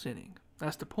stop sinning.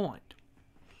 That's the point.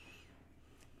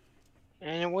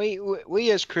 And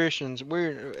we as Christians,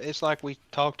 it's like we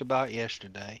talked about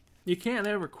yesterday. You can't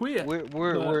ever quit, We're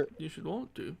we're but we're you should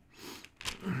want to.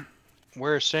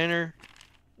 we're a sinner.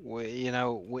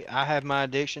 I have my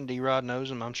addiction. D-Rod knows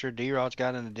them. I'm sure D-Rod's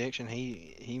got an addiction.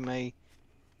 He may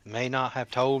not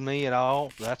have told me at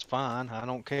all. That's fine. I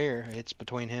don't care. It's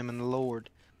between him and the Lord.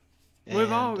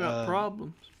 We've all And got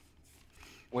problems.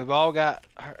 we've all got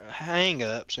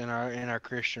hang-ups in our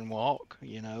Christian walk.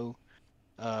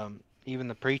 Even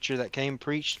the preacher that came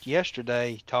preached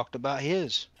yesterday talked about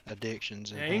his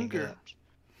addictions and Anger. hang-ups.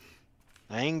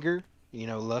 Anger,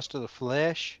 lust of the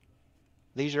flesh.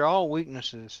 These are all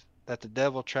weaknesses that the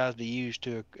devil tries to use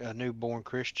to a newborn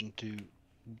Christian to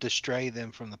distray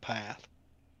them from the path.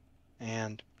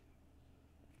 And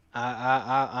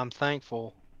I'm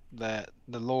thankful that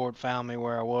the Lord found me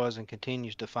where I was and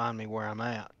continues to find me where I'm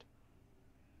at.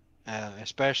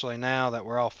 Especially now that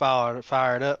we're all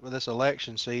fired up with this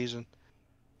election season.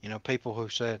 People who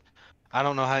said, I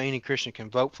don't know how any Christian can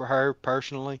vote for her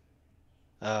personally.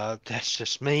 That's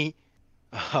just me.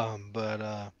 But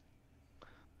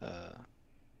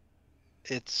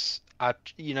it's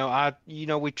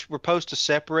we're supposed to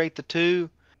separate the two,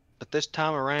 but this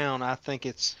time around I think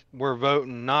we're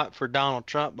voting not for Donald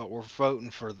Trump, but we're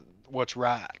voting for what's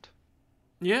right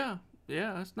Yeah,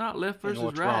 it's not left and versus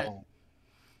what's right. wrong.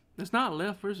 It's not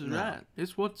left versus No. right.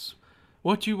 It's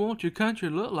what you want your country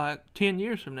to look like 10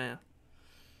 years from now.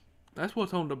 That's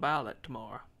what's on the ballot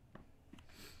tomorrow.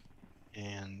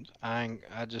 And I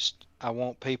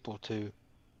want people to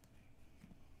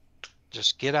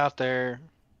just get out there,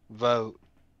 vote.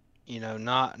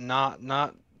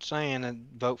 Not saying that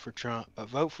vote for Trump, but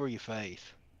vote for your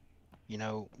faith.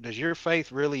 Does your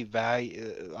faith really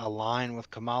align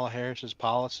with Kamala Harris's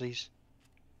policies?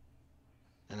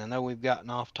 And I know we've gotten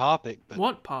off topic, but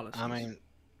What policies? I mean,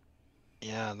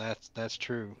 yeah, that's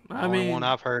true. The I only one mean,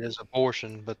 I've heard is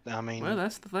abortion, but I well, mean,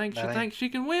 that's the thing she that ain't. thinks she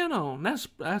can win on.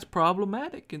 That's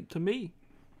problematic to me.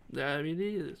 I mean, it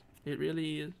is. It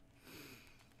really is.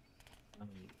 I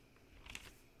mean,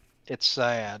 it's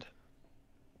sad.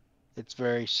 It's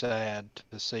very sad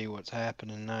to see what's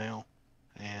happening now,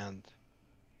 and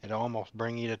it almost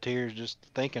brings you to tears just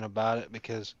thinking about it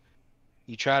because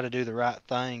you try to do the right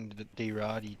thing,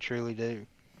 D-Rod. You truly do.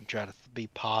 You try to be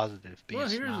positive, be Well, a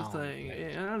here's the smile on thing, your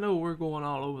face. and I know we're going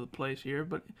all over the place here,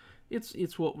 but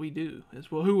it's what we do. It's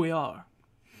who we are.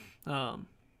 Um,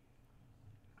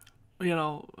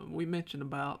 we mentioned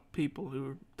about people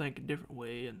who think a different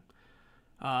way, and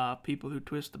people who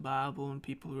twist the Bible, and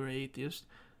people who are atheists.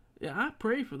 Yeah, I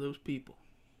pray for those people.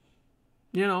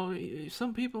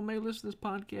 Some people may listen to this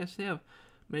podcast have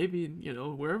maybe,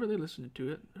 wherever they listen to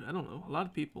it. I don't know. A lot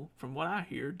of people, from what I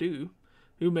hear, do,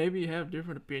 who maybe have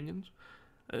different opinions.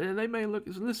 They may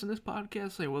listen to this podcast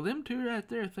and say, well, them two right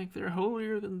there think they're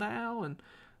holier than thou, and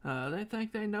they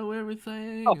think they know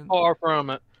everything. How far from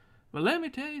it? But let me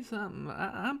tell you something.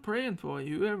 I'm praying for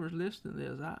you, whoever's listening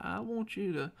to this. I want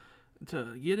you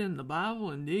to get in the Bible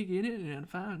and dig in it and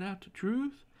find out the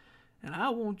truth. And I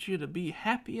want you to be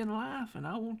happy in life, and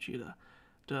I want you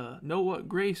to know what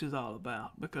grace is all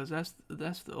about, because that's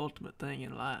the ultimate thing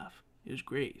in life is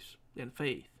grace and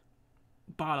faith.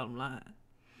 Bottom line.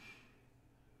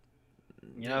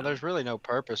 There's really no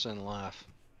purpose in life.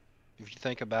 If you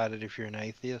think about it, if you're an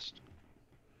atheist,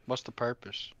 what's the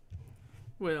purpose?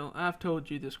 Well, I've told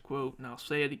you this quote, and I'll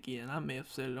say it again. I may have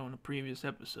said it on a previous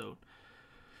episode.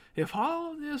 If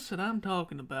all of this that I'm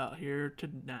talking about here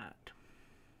tonight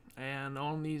and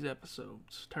on these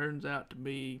episodes turns out to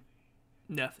be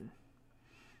nothing,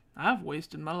 I've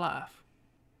wasted my life.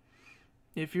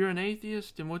 If you're an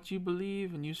atheist in what you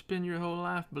believe and you spend your whole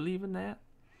life believing that,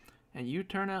 and you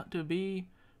turn out to be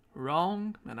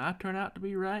wrong and I turn out to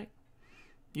be right,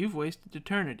 you've wasted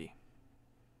eternity.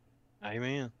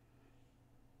 Amen.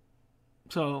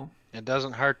 So It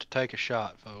doesn't hurt to take a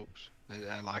shot, folks,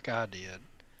 like I did.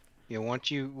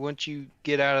 Once you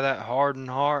get out of that hardened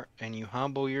heart and you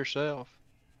humble yourself,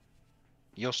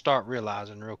 you'll start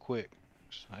realizing real quick,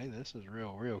 hey, this is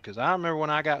real. Because I remember when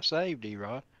I got saved,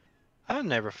 D-Rod, I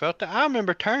never felt that. I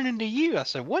remember turning to you. I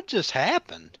said, what just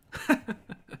happened?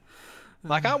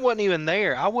 Like I wasn't even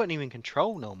there. I wasn't even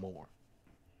controlled no more.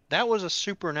 That was a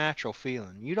supernatural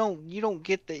feeling. You don't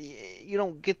get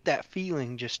that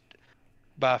feeling just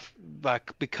by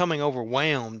becoming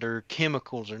overwhelmed or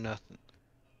chemicals or nothing.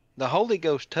 The Holy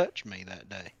Ghost touched me that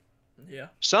day. Yeah.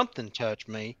 Something touched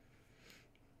me.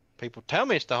 People tell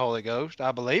me it's the Holy Ghost.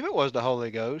 I believe it was the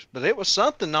Holy Ghost, but it was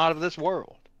something not of this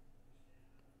world.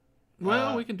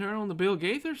 Well, we can turn on the Bill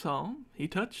Gaither song. He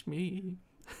touched me.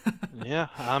 Yeah,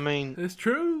 I mean, It's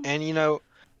true. and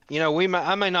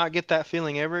I may not get that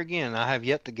feeling ever again. I have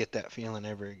yet to get that feeling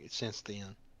ever since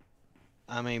then.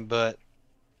 I mean, but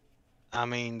I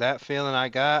mean that feeling I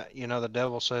got. The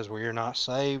devil says, "Well, you're not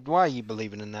saved. Why are you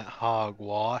believing in that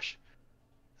hogwash?"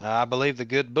 I believe the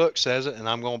good book says it, and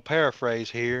I'm going to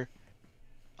paraphrase here.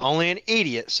 Only an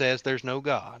idiot says there's no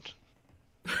God.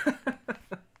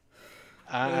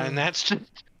 And that's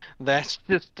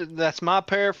my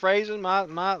paraphrasing,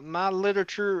 my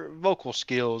literature vocal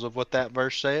skills of what that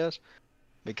verse says.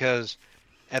 Because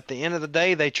at the end of the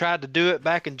day, they tried to do it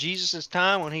back in Jesus'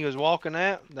 time when he was walking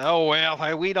out. Oh, well,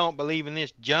 hey, we don't believe in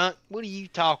this junk. What are you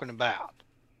talking about?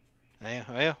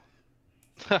 Yeah,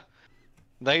 well,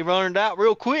 they learned out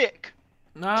real quick.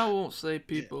 I won't say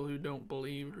people who don't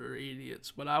believe are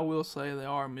idiots, but I will say they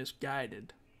are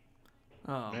misguided.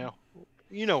 Yeah,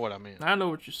 you know what I mean. I know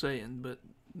what you're saying, but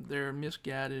they're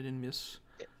misguided and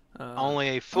Only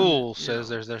a fool says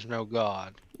there's no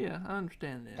God. Yeah, I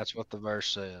understand that. That's what the verse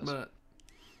says. But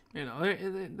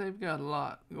they've got a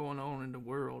lot going on in the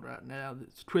world right now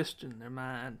that's twisting their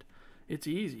mind. It's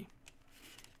easy.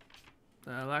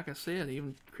 Like I said,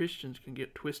 even Christians can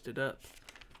get twisted up.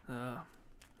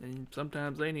 And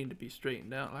sometimes they need to be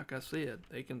straightened out. Like I said,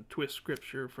 they can twist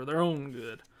scripture for their own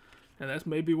good. And that's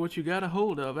maybe what you got a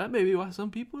hold of. That may be why some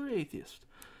people are atheists.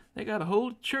 They got a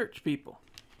hold of church people.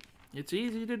 It's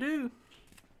easy to do.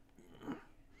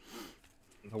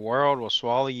 The world will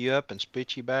swallow you up and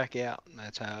spit you back out, and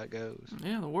that's how it goes.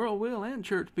 Yeah, the world will, and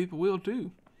church people will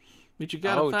too. But you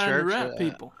gotta find the right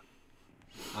people.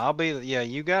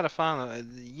 You gotta find,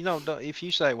 if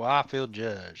you say, well, I feel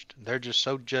judged, they're just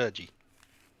so judgy.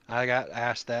 I got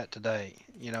asked that today.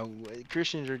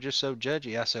 Christians are just so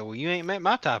judgy. I said, well, you ain't met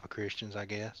my type of Christians, I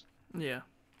guess. Yeah.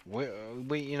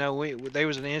 There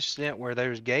was an incident where there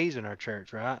was gays in our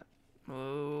church, right? A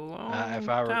long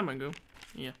time ago.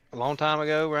 Yeah. A long time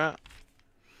ago, right?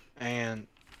 And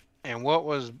what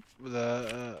was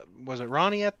was it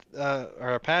Ronnie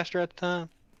or a pastor at the time?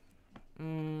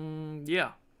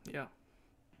 Yeah.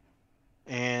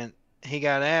 And he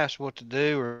got asked what to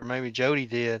do, or maybe Jody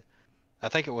did. I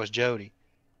think it was Jody.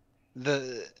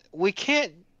 The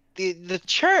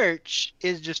church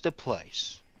is just a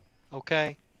place,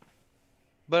 okay?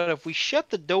 But if we shut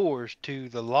the doors to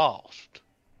the lost,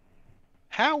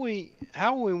 how are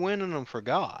we winning them for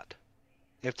God?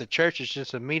 If the church is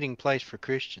just a meeting place for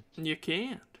Christians, you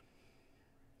can't.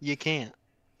 You can't.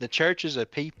 The church is a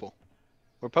people.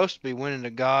 We're supposed to be winning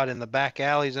to God in the back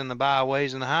alleys and the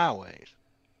byways and the highways.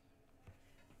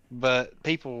 But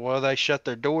people, well, they shut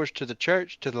their doors to the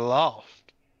church, to the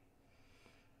lost.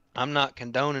 I'm not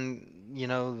condoning,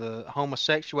 the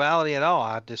homosexuality at all.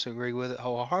 I disagree with it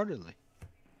wholeheartedly.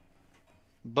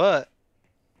 But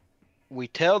we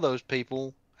tell those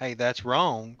people, hey, that's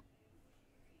wrong.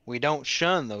 We don't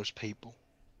shun those people.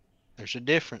 There's a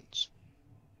difference.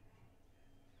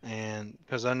 And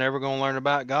because they're never going to learn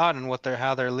about God and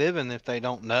how they're living if they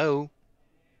don't know.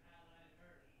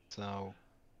 So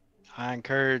I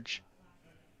encourage,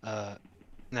 now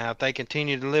if they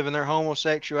continue to live in their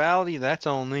homosexuality, that's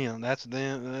on them. That's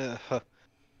them.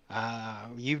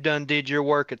 You've did your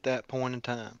work at that point in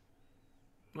time.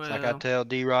 Well, it's like I tell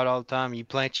Drod all the time, you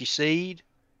plant your seed,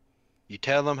 you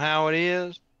tell them how it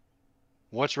is,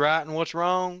 what's right and what's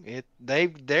wrong. They're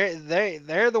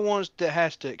the ones that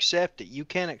has to accept it. You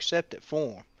can't accept it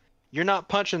for them. You're not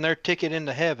punching their ticket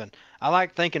into heaven. I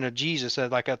like thinking of Jesus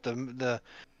as like at the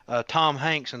Tom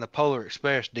Hanks in the Polar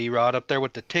Express, D-Rod, up there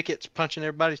with the tickets, punching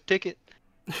everybody's ticket.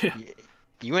 Yeah.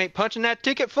 You ain't punching that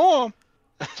ticket for them.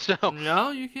 So,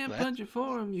 no, you can't punch it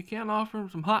for them. You can't offer them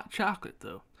some hot chocolate,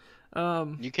 though.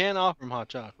 You can offer them hot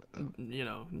chocolate, though.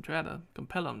 And try to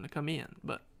compel them to come in.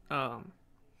 But, what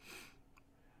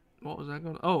was I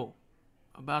going to... Oh,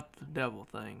 about the devil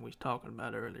thing we was talking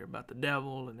about earlier, about the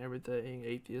devil and everything,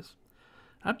 atheists.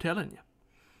 I'm telling you.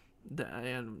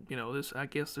 And, I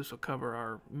guess this will cover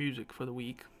our music for the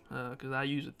week, because I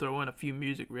usually throw in a few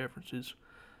music references,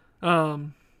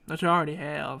 which I already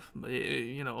have, but,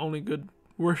 only good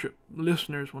worship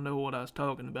listeners will know what I was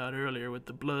talking about earlier with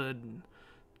the blood and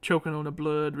choking on the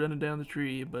blood running down the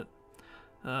tree. But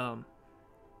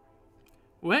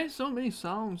Well, there's so many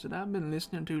songs that I've been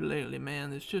listening to lately,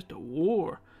 man. It's just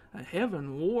a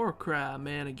heaven war cry,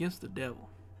 man, against the devil.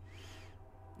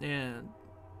 And,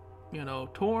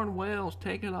 torn wells,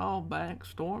 take it all back,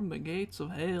 storm the gates of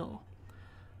hell.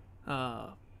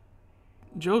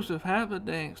 Joseph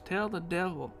Haverdanks, tell the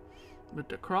devil, with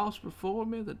the cross before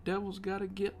me, the devil's gotta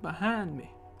get behind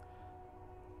me.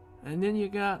 And then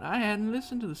I hadn't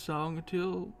listened to the song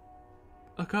until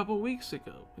a couple weeks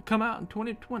ago. It come out in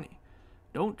 2020.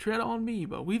 Don't tread on me,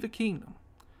 but we the kingdom.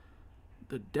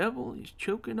 The devil is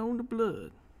choking on the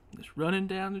blood that's running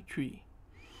down the tree.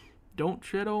 Don't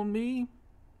tread on me,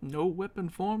 no weapon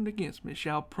formed against me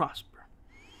shall prosper.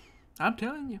 I'm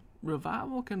telling you,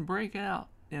 revival can break out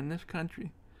in this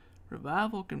country.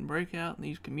 Revival can break out in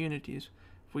these communities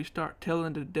if we start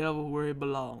telling the devil where he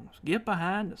belongs. Get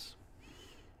behind us.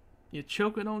 You're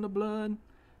choking on the blood,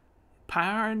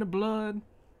 power in the blood.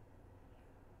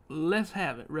 Let's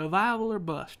have it. Revival or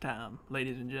bust time,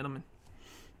 ladies and gentlemen.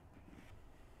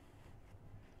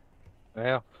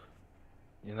 Well,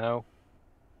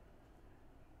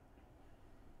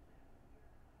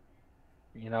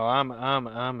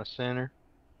 I'm a sinner.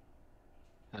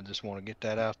 I just want to get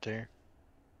that out there.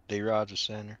 D-Rod's a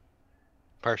sinner.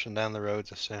 Person down the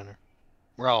road's a sinner.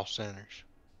 We're all sinners.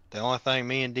 The only thing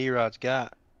me and D-Rod's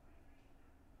got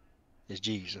is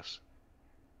Jesus.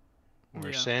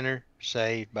 We're a sinner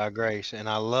saved by grace, and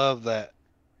I love that.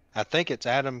 I think it's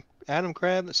Adam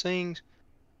Crab that sings.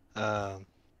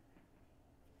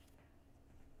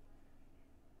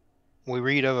 We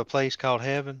read of a place called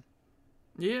heaven.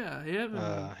 Yeah, heaven.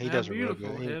 He how does beautiful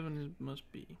really good. heaven must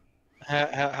be.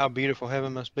 How beautiful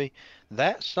heaven must be.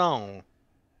 That song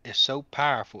is so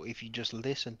powerful if you just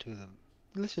listen to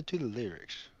the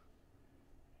lyrics.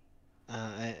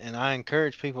 And I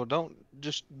encourage people, don't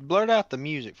just blurt out the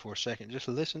music for a second. Just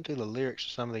listen to the lyrics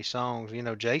of some of these songs.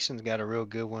 Jason's got a real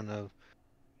good one of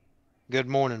Good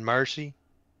Morning Mercy.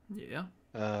 Yeah.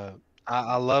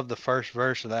 I love the first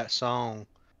verse of that song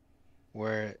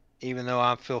where even though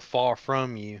I feel far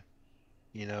from you,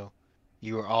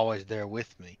 you are always there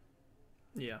with me.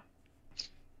 Yeah.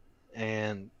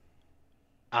 And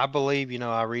I believe,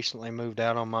 I recently moved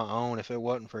out on my own. If it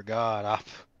wasn't for God,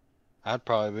 I'd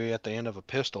probably be at the end of a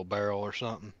pistol barrel or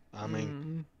something. I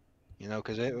mean,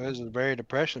 because it was very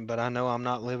depressing, but I know I'm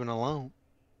not living alone.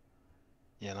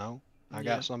 I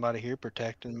got somebody here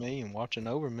protecting me and watching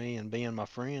over me and being my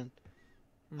friend.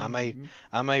 I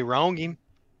may wrong him.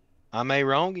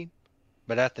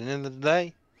 But at the end of the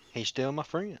day, he's still my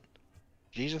friend.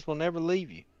 Jesus will never leave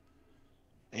you.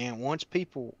 And once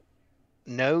people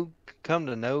come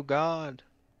to know God,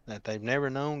 that they've never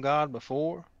known God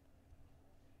before,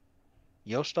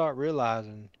 you'll start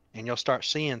realizing and you'll start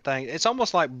seeing things. It's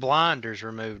almost like blinders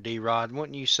removed, D-Rod,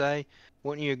 wouldn't you say?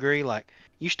 Wouldn't you agree? Like,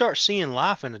 you start seeing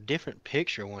life in a different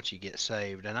picture once you get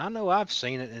saved. And I know I've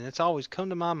seen it, and it's always come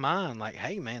to my mind like,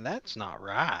 hey, man, that's not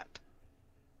right.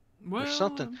 Well, there's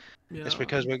something. It's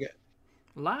because we get.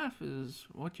 Life is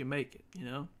what you make it,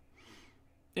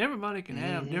 Everybody can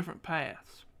have different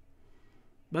paths.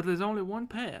 But there's only one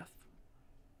path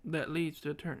that leads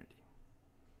to eternity.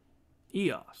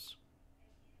 Eos.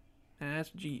 And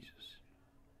that's Jesus.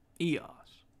 Eos.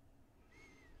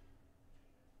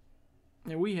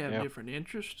 And we have different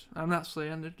interests. I'm not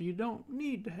saying that you don't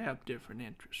need to have different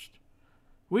interests.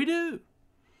 We do.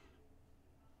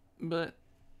 But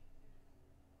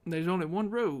there's only one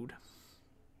road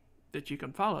that you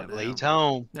can follow. That leads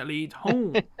home. That leads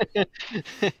home.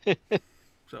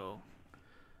 So,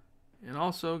 and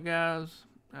also, guys,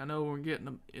 I know we're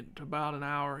getting into about an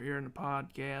hour here in the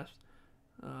podcast,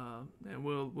 and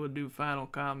we'll do final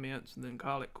comments and then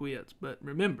call it quits. But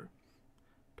remember,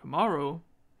 tomorrow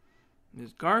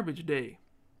is garbage day,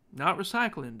 not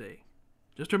recycling day.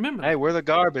 Just remember. Hey, we're the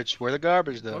garbage. We're the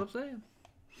garbage, though. That's what I'm saying.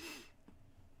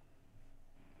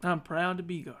 I'm proud to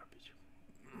be garbage.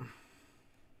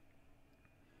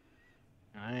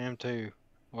 I am too.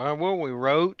 Well, what were we?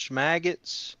 Roach,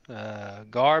 maggots,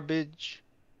 garbage,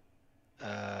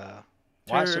 white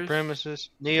supremacists,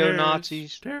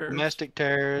 neo-Nazis, domestic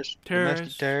terrorists,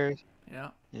 domestic terrorists. Yeah.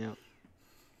 Yeah.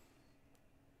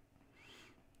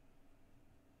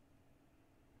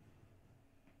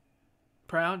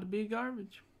 Proud to be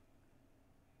garbage.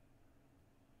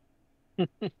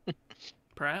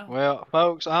 Proud. Well,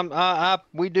 folks,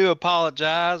 we do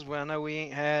apologize. Well, I know we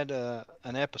ain't had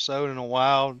an episode in a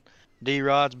while.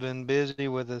 D-Rod's been busy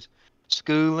with his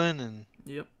schooling and.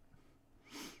 Yep.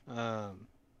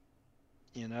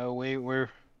 We're.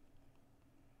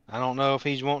 I don't know if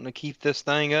he's wanting to keep this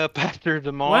thing up after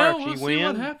tomorrow. Well, we'll see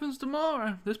what happens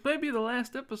tomorrow. This may be the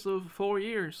last episode for 4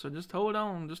 years, so just hold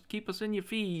on. Just keep us in your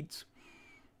feeds.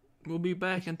 We'll be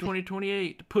back in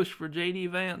 2028 to push for J.D.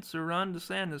 Vance or Ron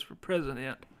DeSantis for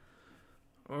president.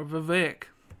 Or Vivek.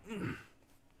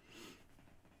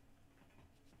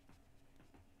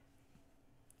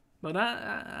 But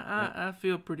I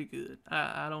feel pretty good.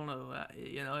 I don't know.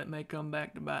 It may come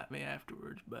back to bite me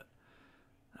afterwards, but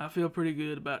I feel pretty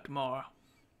good about tomorrow.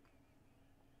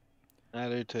 I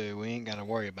do too. We ain't got to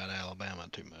worry about Alabama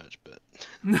too much, but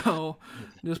No,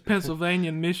 just Pennsylvania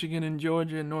and Michigan and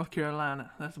Georgia and North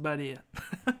Carolina. That's about it.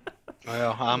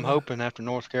 well, I'm hoping after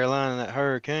North Carolina that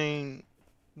hurricane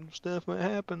stuff might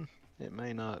happen. It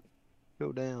may not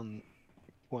go down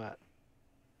quite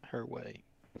her way,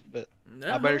 but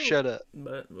I better shut up.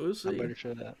 But we'll see. I better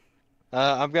shut up.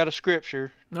 I've got a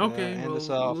scripture. Okay,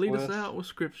 lead us out with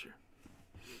scripture.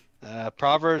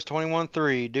 Proverbs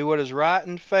 21:3. Do what is right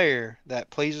and fair,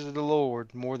 that pleases the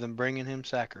Lord more than bringing him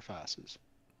sacrifices.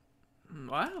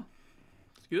 Wow,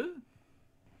 it's good.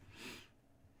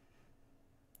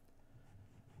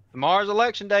 Tomorrow's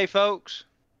election day, folks.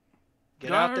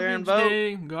 Get out there and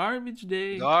vote. Garbage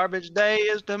day. Garbage day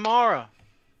is tomorrow.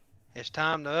 It's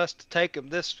time to us to take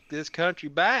this country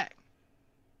back.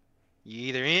 You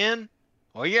either in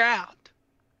or you're out.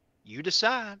 You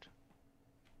decide.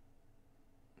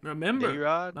 Remember,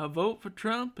 D-Rod? a vote for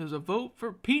Trump is a vote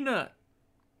for Peanut.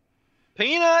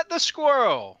 Peanut the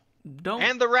squirrel. Don't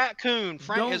and the raccoon.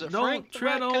 Frank, is it Frank don't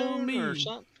tread the raccoon on me. or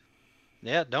something?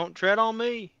 Yeah, don't tread on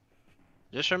me.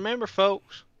 Just remember,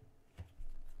 folks,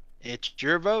 it's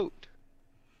your vote.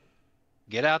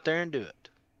 Get out there and do it.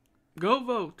 Go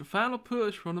vote. The final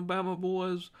push from the Bama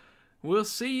boys. We'll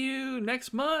see you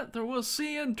next month, or we'll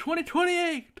see you in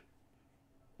 2028.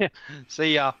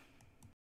 See y'all.